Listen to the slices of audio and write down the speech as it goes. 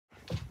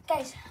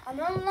Guys, I'm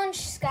gonna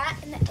launch Scott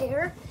in the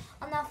air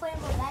on that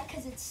flammable bag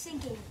because it's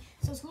sinking.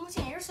 So it's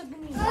losing air, so it's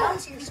gonna be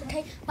bouncers,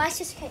 okay? Watch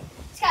this, okay?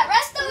 Scott,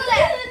 rest over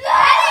there. Ready?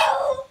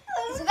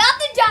 He's about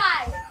to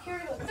die. Here we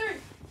go. 3,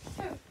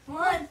 2,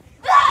 1.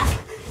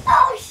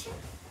 Oh, shit.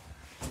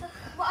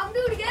 Well, I'm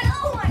doing it again.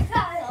 Oh, my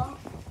God.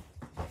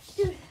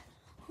 Dude.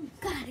 Oh,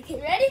 God. Okay,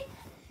 ready?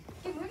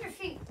 Dude, move your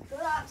feet. Go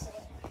the opposite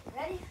way.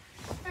 Ready?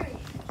 3,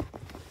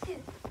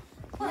 2,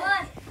 1.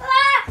 Ah!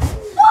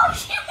 Oh,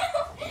 shit.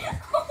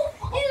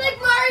 He's like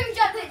Mario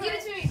jumping. Do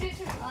it to me. Do it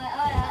to me.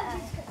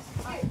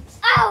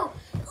 Ow!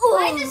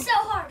 Why is this so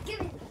hard?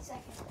 Give me a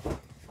second.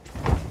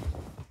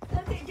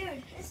 Okay,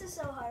 dude. This is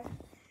so hard.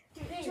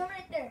 Dude, jump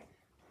right there.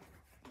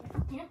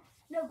 Yeah?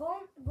 No,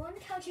 go on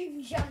the couch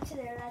and jump to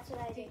there. That's what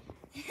I do.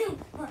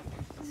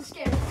 This is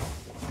scary.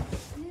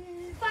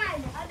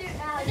 Fine. I'll do it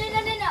now.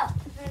 No.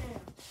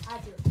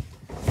 I'll do it.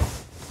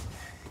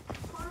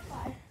 4,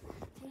 5,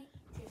 3,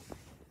 2,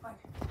 1.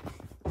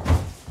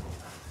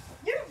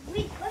 You're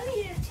weak. Let me do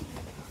it to you.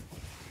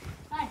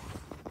 Fine.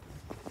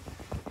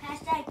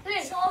 Hashtag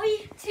 3. Sorry.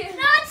 2.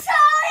 Not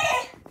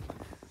sorry!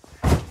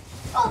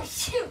 Oh,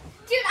 shoot.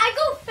 Dude, I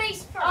go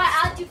face first. Alright,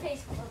 I'll do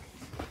face first.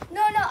 Okay.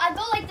 No, I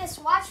go like this.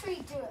 Watch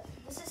me do it.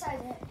 This is how I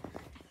do it.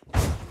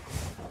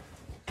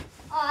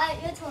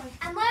 Alright, your turn.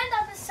 I'm landing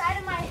on the side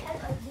of my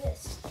head like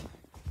this.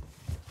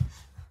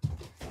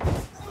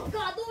 Oh,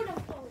 God, look what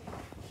I'm going.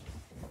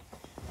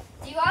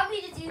 Do you want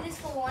me to do this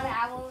for 1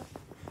 hour?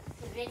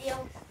 The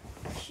video?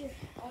 Sure.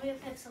 Only a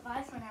Pixel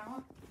 5 for an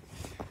hour?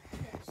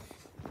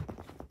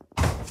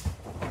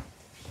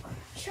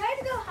 Try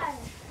to go higher.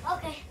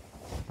 Okay.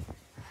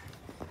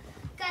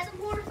 Guys, I'm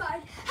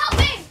horrified. Help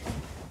me!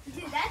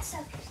 Dude, that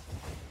sucks.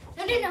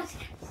 No.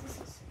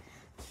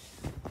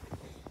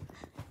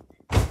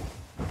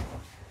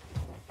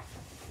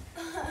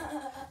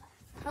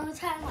 I'm gonna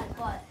tie my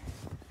butt.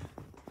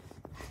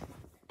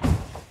 I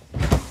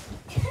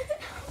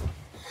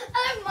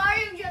like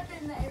Mario jumped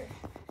in there.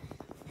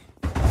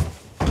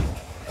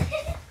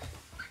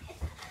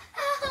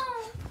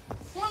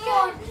 One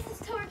God, more. this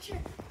is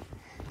torture.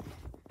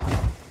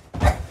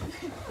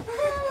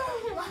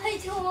 My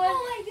turn. Oh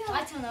my God.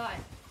 My turn,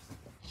 alright.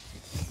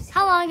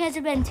 How long has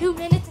it been? 2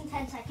 minutes and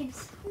 10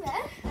 seconds.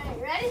 Yeah.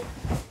 Alright, ready?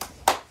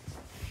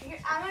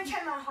 I'm gonna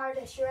try my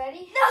hardest. You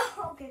ready?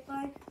 No! Okay,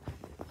 fine.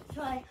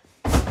 Try.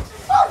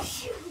 Oh,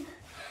 shoot!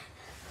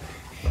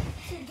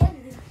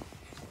 Again.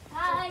 I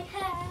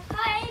have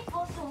high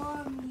for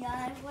me.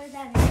 What does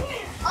that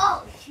mean?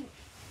 Oh, shoot.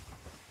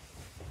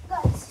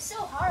 God, this is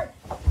so hard.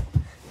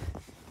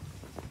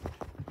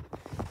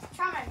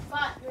 Try my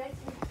butt. You ready?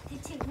 3,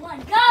 2, 1,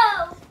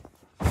 go!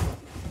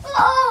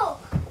 Oh!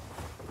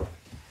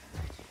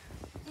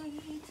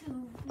 3, 2,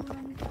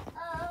 1, go!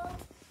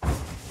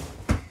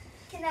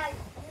 Can I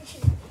reach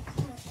it?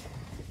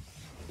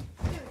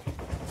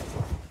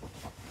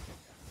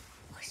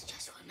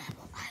 Just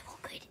remember,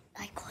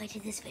 I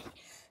created this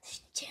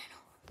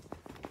channel.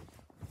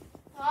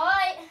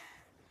 Alright.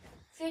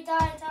 If you're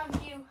dying, it's on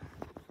you.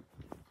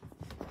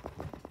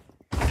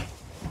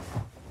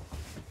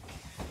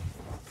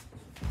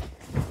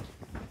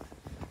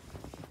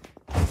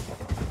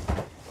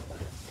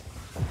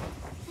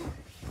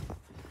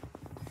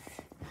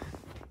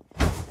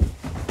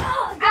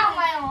 Oh, Ow,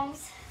 my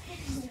arms.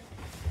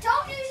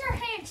 don't use your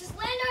hands. Just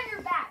land on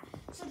your back.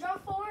 So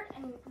jump forward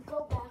and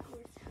go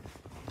backwards.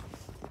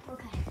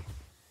 Okay.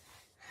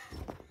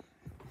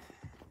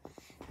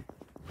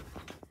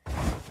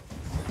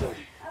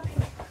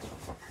 Okay.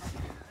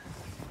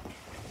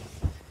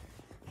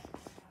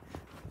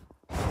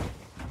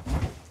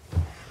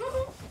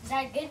 Is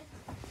that good?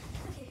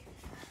 Okay.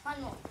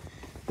 One more.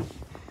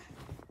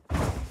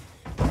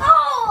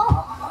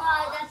 Oh!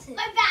 Alright, that's it.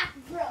 My back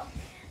broke.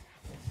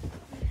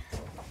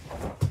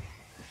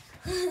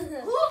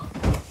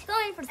 It's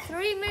going for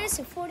 3 minutes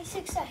and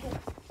 46 seconds.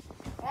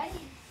 Ready?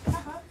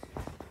 Uh-huh.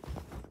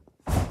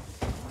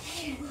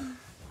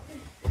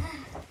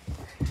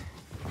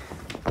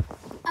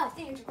 Oh, I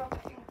think it's broken.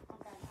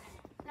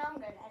 No, I'm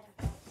good. I don't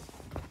know.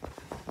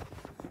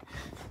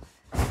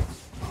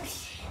 Oh,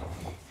 shit.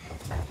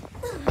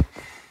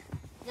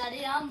 Got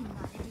it on.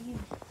 Not it you.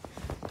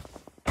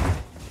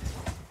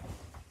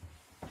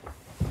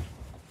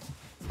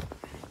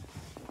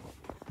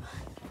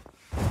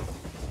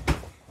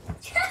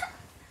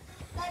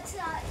 That's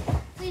not.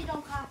 Please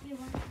don't copy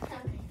one. Okay.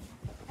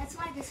 That's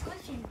my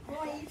description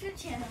for my YouTube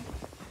channel.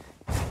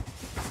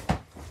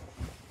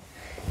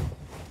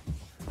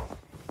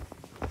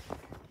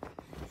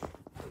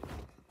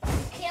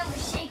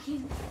 Camera's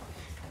shaking.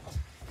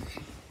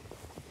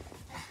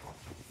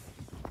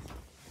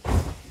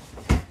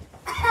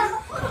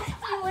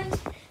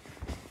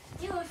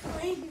 You were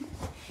flaming.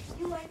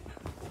 You went.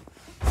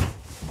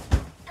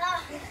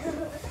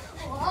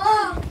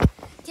 Whoa.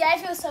 Dude, I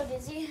feel so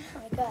dizzy. Oh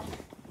my God.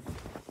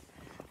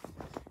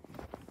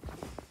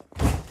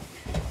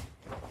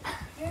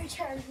 Your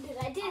turn, dude.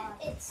 I did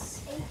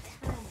it's 8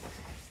 times.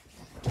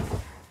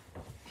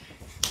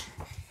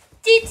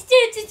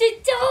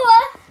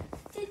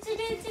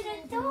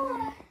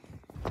 Door.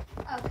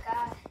 Oh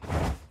God.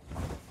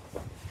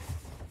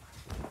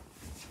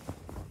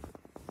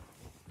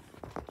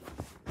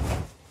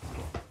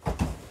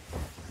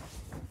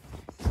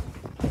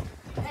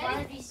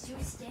 one of these two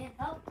stand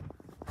up.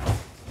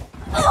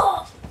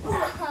 Oh!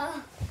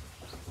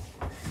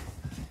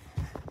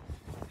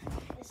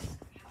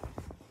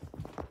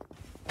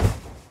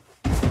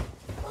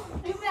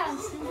 You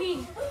bounce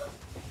me.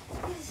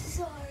 This is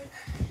so hard.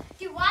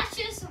 Dude, watch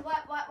this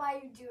while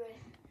you do it.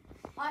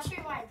 Watch me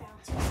while I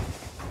bounce.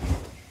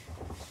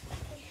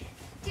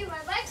 Dude,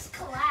 my legs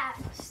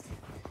collapsed.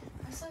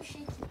 I'm so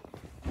shaky.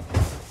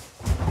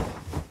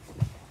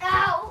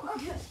 Ow!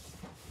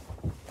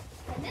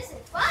 And this is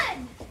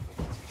fun.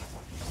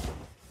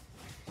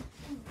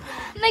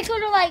 Make sure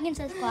to like and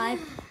subscribe.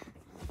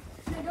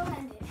 No, don't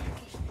end it.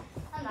 Okay.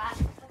 I'm not.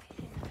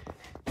 Okay.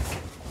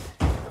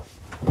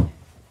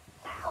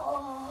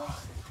 Oh.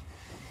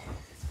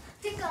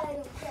 Thank God I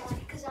don't cry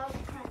because I'll be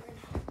crying right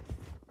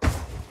now.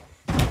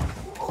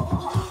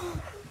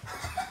 Oh.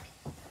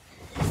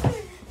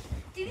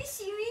 Did you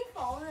see me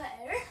fall in the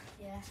air?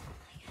 Yeah.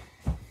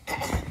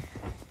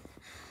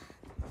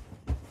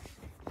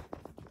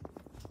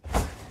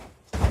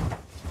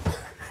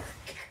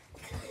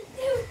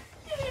 Dude,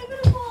 I'm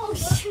gonna fall. Oh,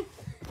 shoot.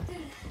 Dude,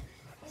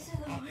 this is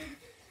the worst.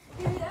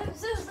 Dude, I'm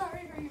so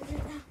sorry for you right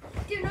now.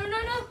 Dude, no.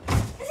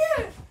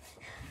 Dude.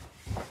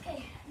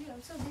 Okay, dude,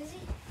 I'm so dizzy.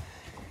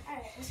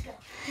 Alright, let's go.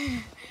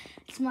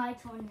 It's my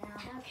turn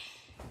now. Okay.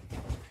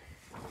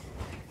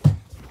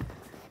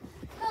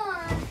 Come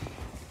on.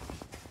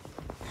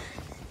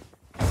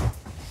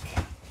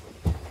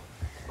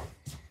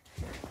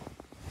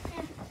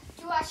 Here,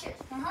 you watch it.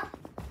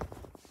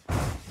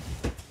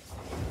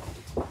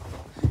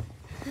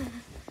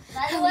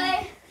 By the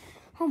way,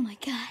 Oh my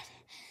god.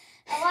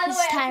 by the It's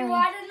way, if tiring. you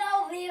want to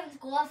know Liam's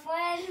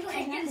girlfriend,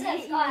 like and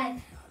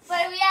subscribe.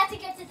 But we have to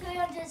get to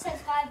 300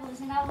 subscribers,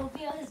 and I will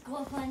reveal his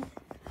girlfriend.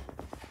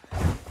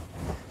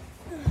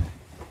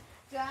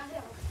 Dude, I'm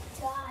gonna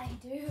die,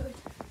 dude.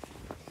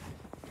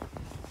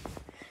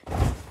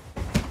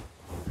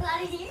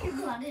 Glad you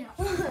got it.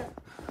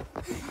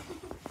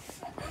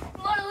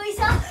 Mona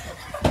Lisa.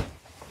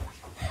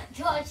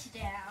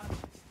 Touchdown.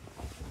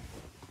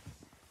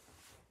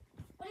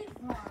 What do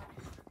you want?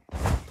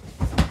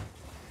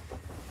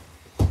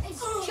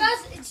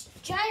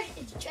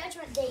 It's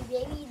judgment day,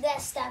 baby.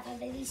 That stuff and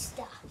baby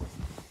stuff.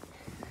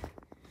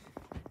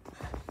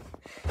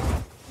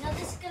 No,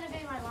 this is gonna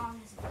be my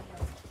longest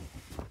video.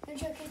 No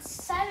joke, it's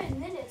 7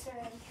 minutes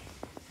already.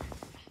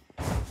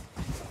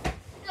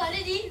 Got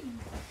it even.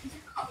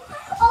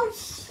 Oh,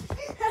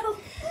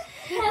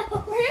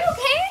 Are you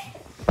okay?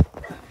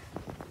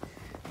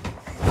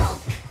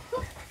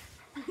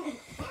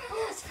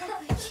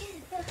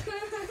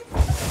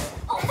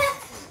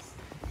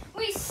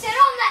 Wait, sit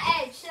on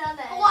the edge. Sit on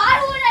the edge.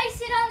 Why would I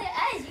sit on the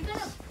edge? You're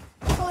gonna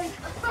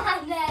pull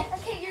on that.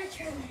 Okay, your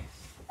turn.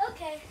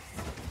 Okay.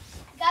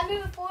 Gotta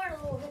move it forward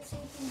a little bit so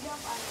you can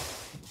jump on it.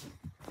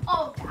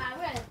 Oh God, I'm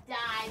gonna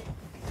die.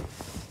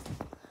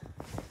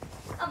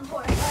 I'm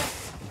bored.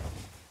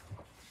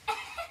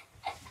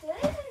 Did I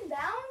even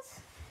bounce?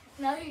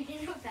 No, you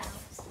didn't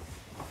bounce.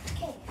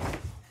 Okay.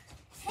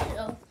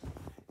 Hello.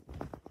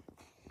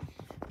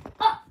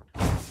 Oh,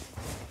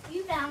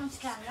 you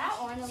bounced on that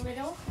one a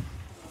little.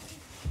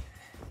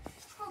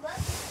 Hold up.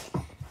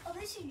 Oh,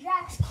 this is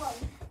Jack's club.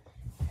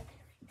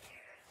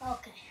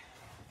 Okay.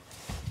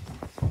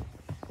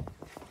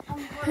 I'm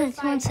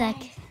One sec.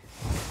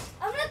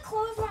 I'm gonna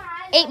close my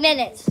eyes. 8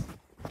 minutes.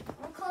 I'm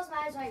gonna close my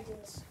eyes while I do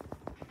this.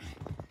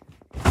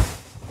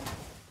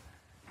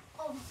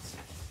 Oh.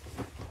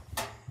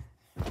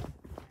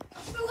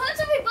 But what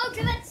if we both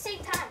do it at the same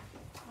time?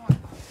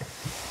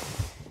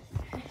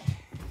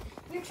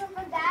 You jump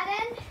on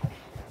that end.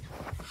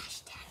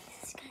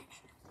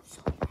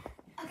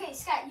 Okay,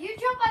 Scott, you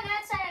jump on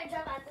that side, I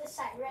jump on this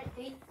side.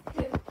 Ready?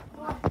 3, 2,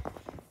 1.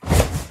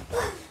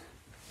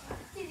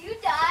 Did you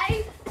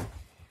die?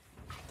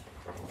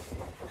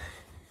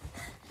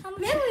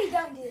 Maybe we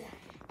don't do that.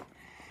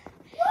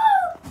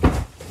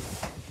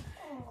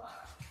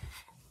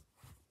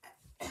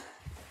 Woo!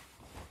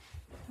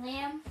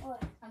 Liam,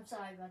 What? I'm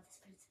sorry about this,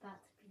 but it's about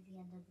to be the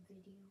end of the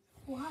video.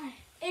 Why?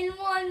 In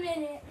 1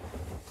 minute.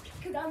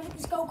 Dude, I'm gonna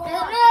just go. Come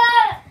on. on.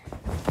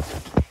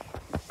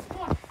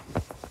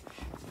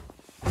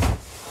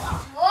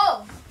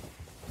 Whoa.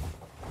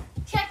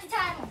 Check the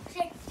timer.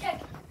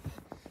 Check.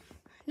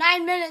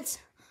 9 minutes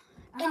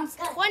and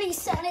Scott, 20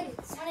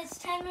 seconds. when it's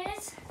 10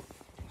 minutes,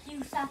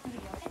 you stop the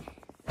video, okay?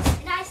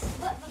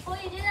 But before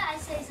you do that, I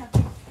say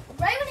something.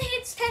 Right when it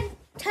hits 10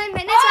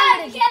 minutes, Oh,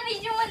 I'm you gonna can't be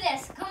doing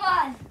this. Come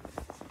on.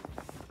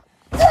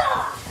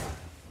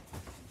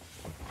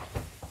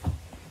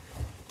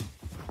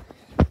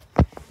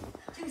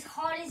 Do as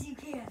hard as you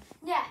can.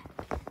 Yeah.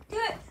 Do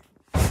it.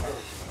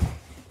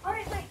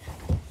 Alright, wait.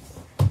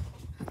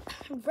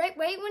 right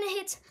when it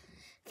hits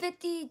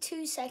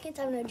 52 seconds,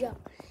 I'm gonna jump.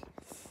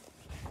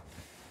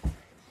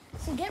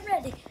 So get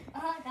ready.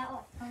 That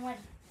one. I'm ready.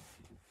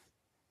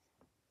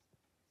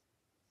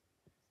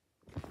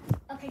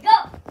 Okay, go.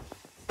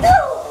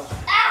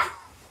 Ah!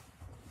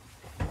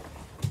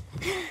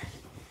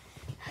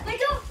 Wait,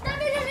 don't. No.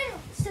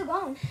 Still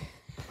going.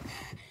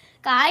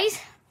 Guys,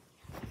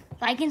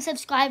 Like and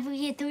subscribe. We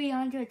get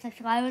 300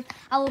 subscribers.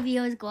 I will be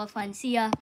his girlfriend. See ya.